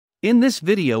In this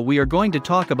video we are going to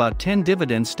talk about 10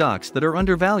 dividend stocks that are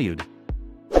undervalued.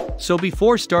 So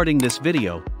before starting this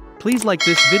video, please like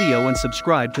this video and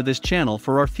subscribe to this channel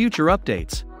for our future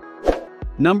updates.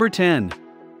 Number 10.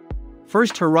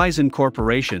 First Horizon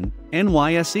Corporation,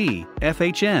 NYSE,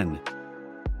 FHN.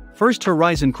 First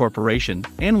Horizon Corporation,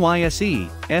 NYSE,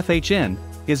 FHN,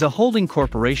 is a holding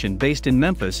corporation based in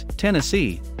Memphis,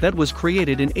 Tennessee, that was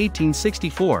created in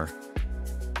 1864.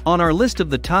 On our list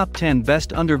of the top 10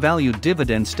 best undervalued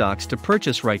dividend stocks to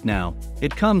purchase right now,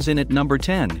 it comes in at number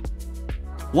 10.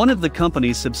 One of the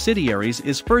company's subsidiaries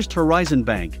is First Horizon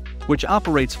Bank, which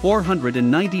operates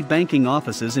 490 banking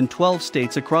offices in 12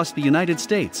 states across the United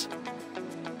States.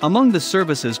 Among the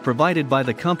services provided by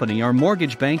the company are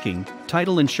mortgage banking,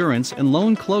 title insurance and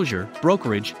loan closure,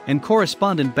 brokerage, and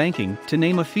correspondent banking, to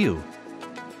name a few.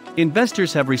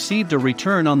 Investors have received a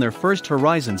return on their First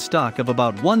Horizon stock of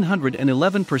about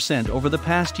 111% over the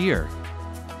past year.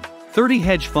 30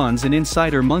 hedge funds in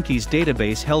Insider Monkey's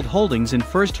database held holdings in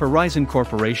First Horizon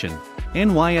Corporation,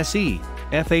 NYSE,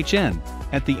 FHN,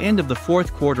 at the end of the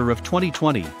fourth quarter of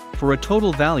 2020, for a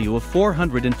total value of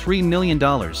 $403 million,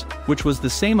 which was the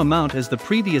same amount as the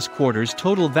previous quarter's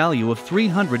total value of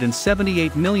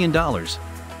 $378 million.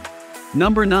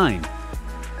 Number 9.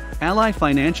 Ally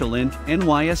Financial Inc.,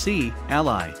 NYSE,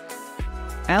 Ally.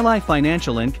 Ally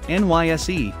Financial Inc.,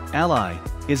 NYSE, Ally,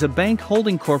 is a bank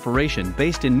holding corporation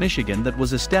based in Michigan that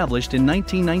was established in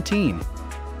 1919.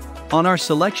 On our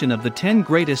selection of the 10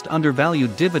 greatest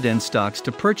undervalued dividend stocks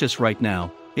to purchase right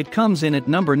now, it comes in at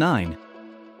number 9.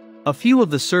 A few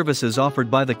of the services offered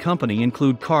by the company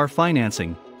include car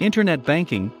financing, internet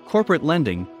banking, corporate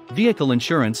lending, vehicle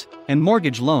insurance, and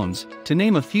mortgage loans, to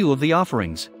name a few of the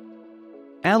offerings.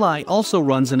 Ally also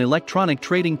runs an electronic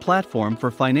trading platform for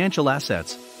financial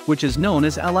assets, which is known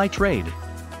as Ally Trade.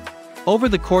 Over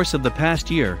the course of the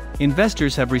past year,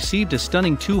 investors have received a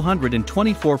stunning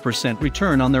 224%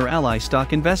 return on their Ally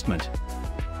stock investment.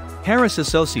 Harris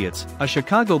Associates, a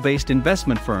Chicago-based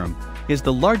investment firm, is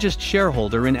the largest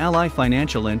shareholder in Ally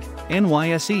Financial Inc.,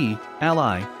 NYSE,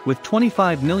 Ally, with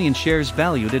 25 million shares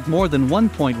valued at more than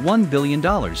 $1.1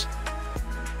 billion.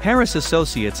 Harris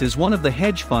Associates is one of the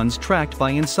hedge funds tracked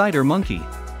by Insider Monkey.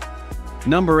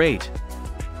 Number 8.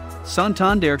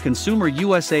 Santander Consumer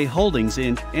USA Holdings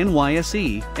Inc.,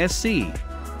 NYSE, SC.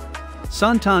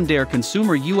 Santander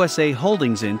Consumer USA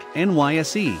Holdings Inc.,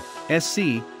 NYSE,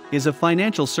 SC, is a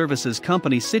financial services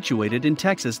company situated in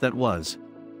Texas that was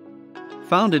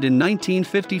founded in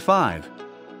 1955.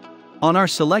 On our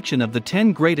selection of the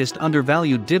 10 greatest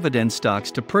undervalued dividend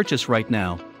stocks to purchase right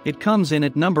now, it comes in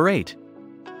at number 8.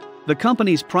 The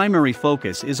company's primary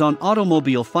focus is on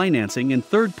automobile financing and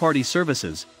third-party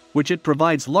services, which it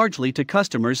provides largely to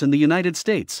customers in the United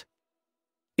States.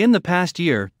 In the past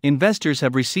year, investors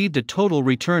have received a total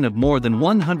return of more than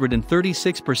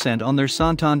 136% on their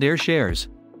Santander shares.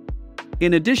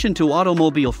 In addition to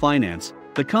automobile finance,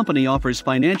 the company offers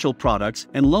financial products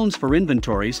and loans for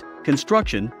inventories,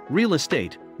 construction, real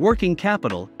estate, working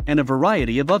capital, and a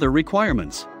variety of other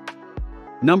requirements.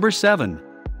 Number 7.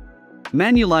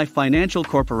 Manulife Financial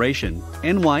Corporation,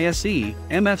 NYSE,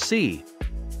 MFC.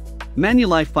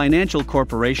 Manulife Financial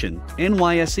Corporation,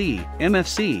 NYSE,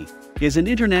 MFC, is an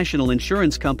international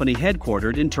insurance company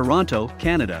headquartered in Toronto,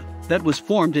 Canada, that was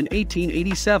formed in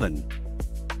 1887.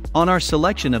 On our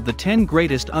selection of the 10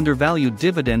 greatest undervalued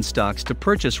dividend stocks to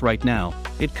purchase right now,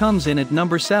 it comes in at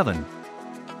number 7.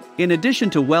 In addition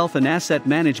to wealth and asset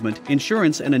management,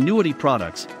 insurance and annuity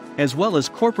products, as well as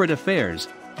corporate affairs,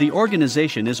 the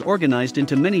organization is organized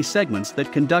into many segments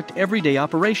that conduct everyday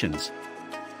operations.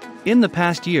 In the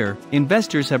past year,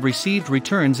 investors have received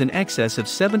returns in excess of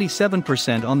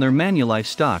 77% on their Manulife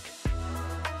stock.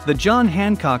 The John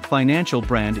Hancock Financial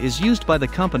brand is used by the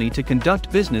company to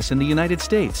conduct business in the United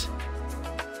States.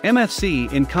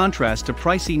 MFC, in contrast to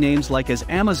pricey names like as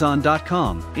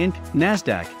Amazon.com, Inc.,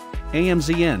 NASDAQ,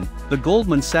 AMZN, the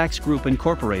Goldman Sachs Group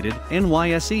Incorporated,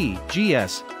 NYSE,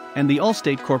 GS, and the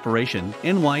Allstate Corporation,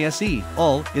 NYSE,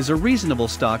 ALL, is a reasonable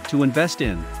stock to invest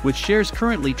in, with shares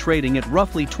currently trading at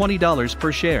roughly $20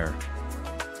 per share.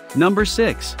 Number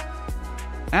 6.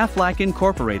 Aflac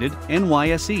Incorporated,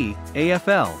 NYSE,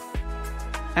 AFL.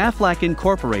 Aflac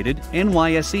Incorporated,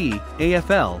 NYSE,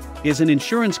 AFL, is an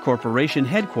insurance corporation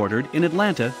headquartered in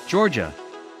Atlanta, Georgia.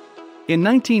 In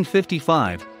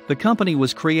 1955, the company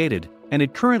was created, and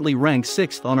it currently ranks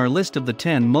 6th on our list of the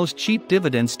 10 most cheap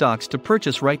dividend stocks to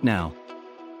purchase right now.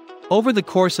 Over the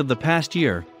course of the past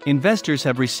year, investors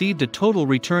have received a total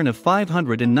return of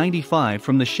 $595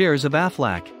 from the shares of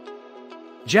Aflac.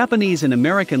 Japanese and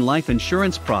American life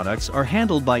insurance products are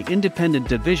handled by independent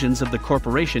divisions of the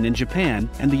corporation in Japan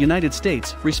and the United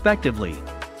States, respectively.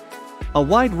 A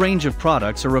wide range of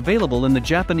products are available in the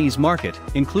Japanese market,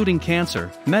 including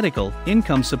cancer, medical,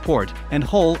 income support, and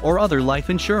whole or other life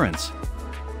insurance.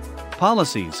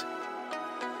 Policies.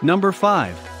 Number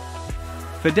 5.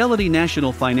 Fidelity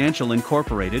National Financial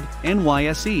Incorporated,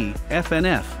 NYSE,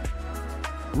 FNF.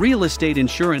 Real estate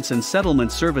insurance and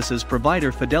settlement services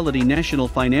provider Fidelity National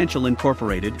Financial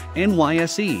Incorporated,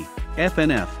 NYSE,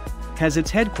 FNF, has its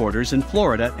headquarters in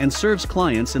Florida and serves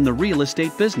clients in the real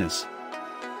estate business.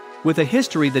 With a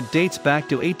history that dates back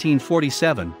to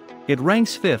 1847, it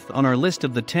ranks 5th on our list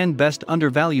of the 10 best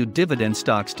undervalued dividend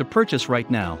stocks to purchase right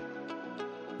now.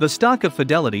 The stock of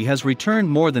Fidelity has returned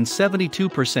more than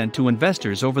 72% to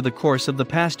investors over the course of the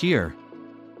past year.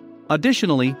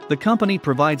 Additionally, the company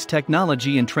provides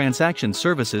technology and transaction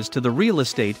services to the real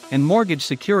estate and mortgage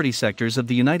security sectors of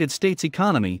the United States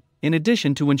economy, in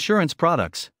addition to insurance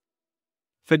products.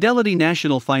 Fidelity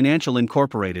National Financial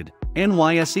Incorporated,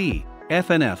 NYSE,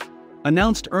 FNF,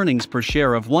 announced earnings per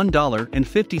share of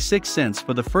 $1.56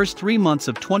 for the first 3 months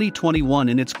of 2021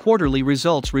 in its quarterly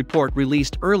results report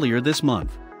released earlier this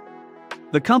month.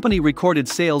 The company recorded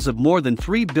sales of more than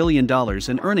 $3 billion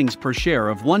and earnings per share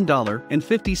of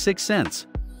 $1.56.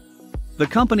 The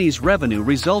company's revenue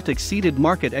result exceeded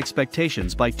market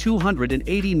expectations by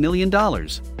 $280 million.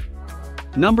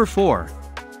 Number 4.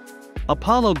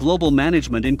 Apollo Global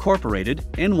Management Incorporated,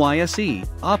 NYSE,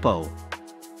 APO.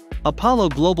 Apollo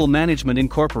Global Management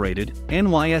Incorporated,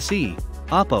 NYSE,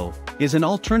 APO, is an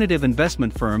alternative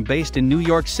investment firm based in New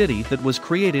York City that was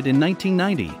created in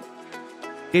 1990.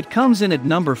 It comes in at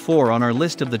number 4 on our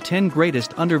list of the 10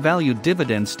 greatest undervalued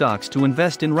dividend stocks to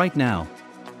invest in right now.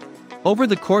 Over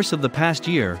the course of the past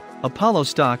year, Apollo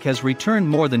stock has returned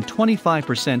more than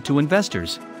 25% to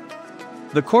investors.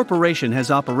 The corporation has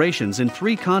operations in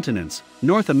 3 continents: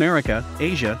 North America,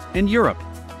 Asia, and Europe.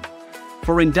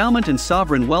 For endowment and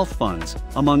sovereign wealth funds,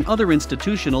 among other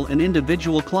institutional and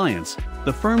individual clients,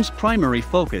 the firm's primary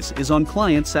focus is on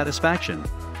client satisfaction.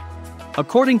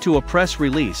 According to a press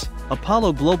release,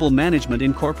 Apollo Global Management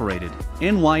Incorporated,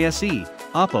 NYSE,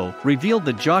 APO, revealed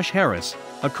that Josh Harris,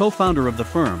 a co-founder of the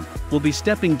firm, will be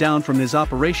stepping down from his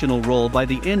operational role by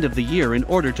the end of the year in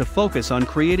order to focus on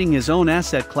creating his own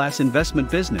asset class investment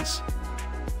business.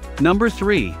 Number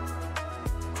 3.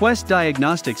 Quest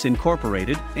Diagnostics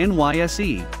Incorporated,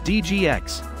 NYSE,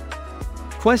 DGX.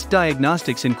 Quest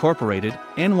Diagnostics Incorporated,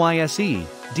 NYSE,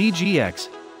 DGX,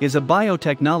 is a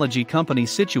biotechnology company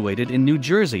situated in New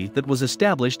Jersey that was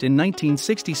established in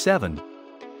 1967.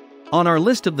 On our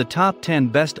list of the top 10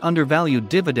 best undervalued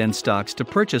dividend stocks to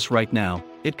purchase right now,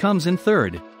 it comes in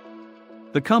 3rd.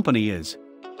 The company is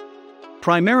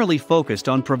primarily focused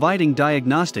on providing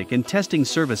diagnostic and testing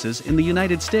services in the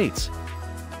United States.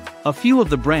 A few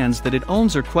of the brands that it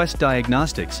owns are Quest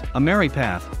Diagnostics,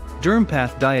 Ameripath,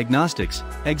 Dermpath Diagnostics,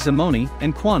 Examoni,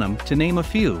 and Quantum, to name a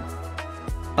few.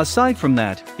 Aside from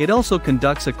that, it also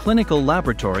conducts a clinical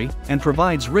laboratory and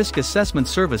provides risk assessment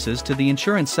services to the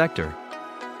insurance sector.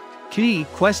 Key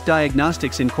Quest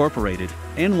Diagnostics Incorporated,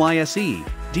 NYSE,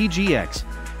 DGX,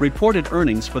 reported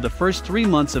earnings for the first 3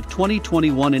 months of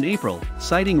 2021 in April,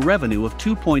 citing revenue of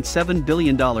 $2.7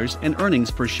 billion and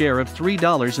earnings per share of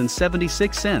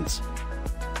 $3.76.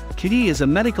 Key is a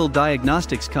medical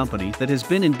diagnostics company that has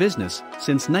been in business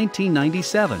since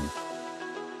 1997.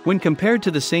 When compared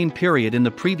to the same period in the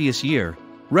previous year,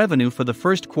 revenue for the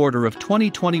first quarter of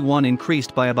 2021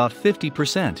 increased by about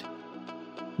 50%.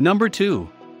 Number 2.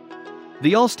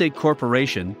 The Allstate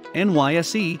Corporation,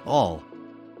 NYSE, All.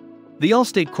 The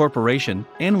Allstate Corporation,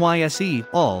 NYSE,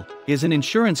 All, is an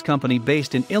insurance company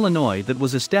based in Illinois that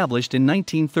was established in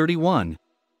 1931.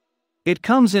 It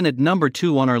comes in at number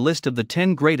 2 on our list of the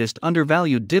 10 greatest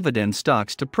undervalued dividend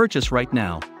stocks to purchase right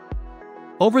now.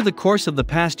 Over the course of the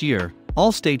past year,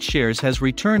 Allstate shares has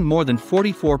returned more than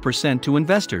 44% to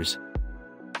investors.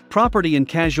 Property and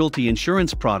casualty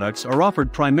insurance products are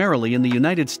offered primarily in the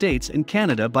United States and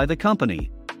Canada by the company.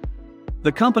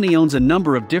 The company owns a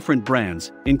number of different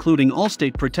brands, including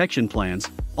Allstate Protection Plans,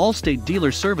 Allstate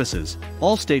Dealer Services,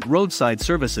 Allstate Roadside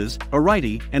Services,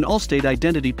 Arity, and Allstate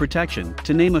Identity Protection,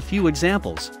 to name a few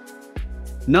examples.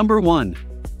 Number 1.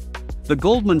 The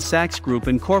Goldman Sachs Group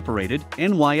Incorporated,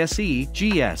 NYSE,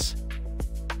 GS.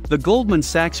 The Goldman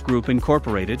Sachs Group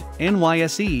Incorporated,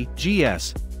 NYSE,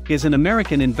 GS, is an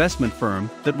American investment firm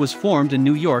that was formed in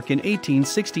New York in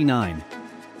 1869.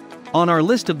 On our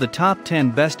list of the top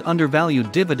 10 best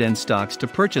undervalued dividend stocks to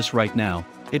purchase right now,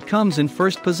 it comes in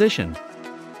first position.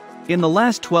 In the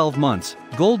last 12 months,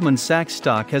 Goldman Sachs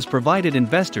stock has provided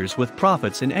investors with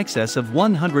profits in excess of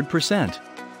 100%.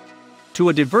 To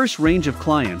a diverse range of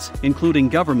clients, including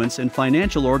governments and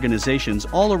financial organizations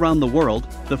all around the world,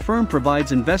 the firm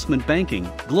provides investment banking,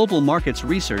 global markets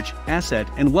research, asset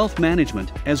and wealth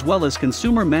management, as well as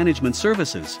consumer management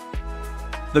services.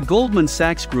 The Goldman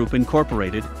Sachs Group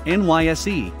Incorporated,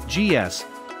 NYSE, GS,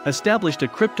 established a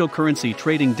cryptocurrency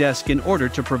trading desk in order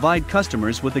to provide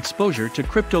customers with exposure to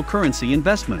cryptocurrency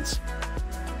investments.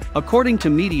 According to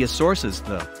media sources,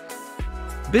 the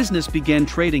business began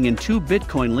trading in 2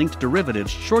 Bitcoin-linked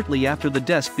derivatives shortly after the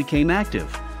desk became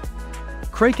active.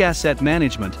 Crake Asset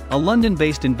Management, a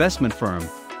London-based investment firm,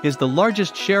 is the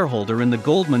largest shareholder in the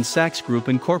Goldman Sachs Group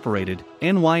Incorporated,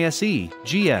 NYSE,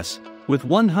 GS, with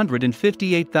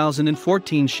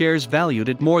 158,014 shares valued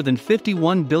at more than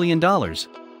 $51 billion.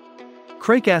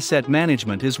 Crake Asset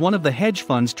Management is one of the hedge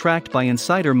funds tracked by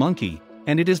Insider Monkey,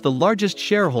 and it is the largest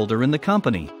shareholder in the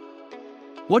company.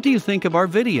 What do you think of our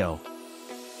video?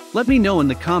 Let me know in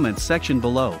the comments section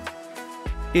below.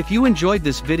 If you enjoyed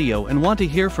this video and want to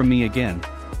hear from me again,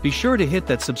 be sure to hit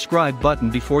that subscribe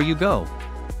button before you go.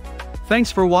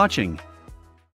 Thanks for watching.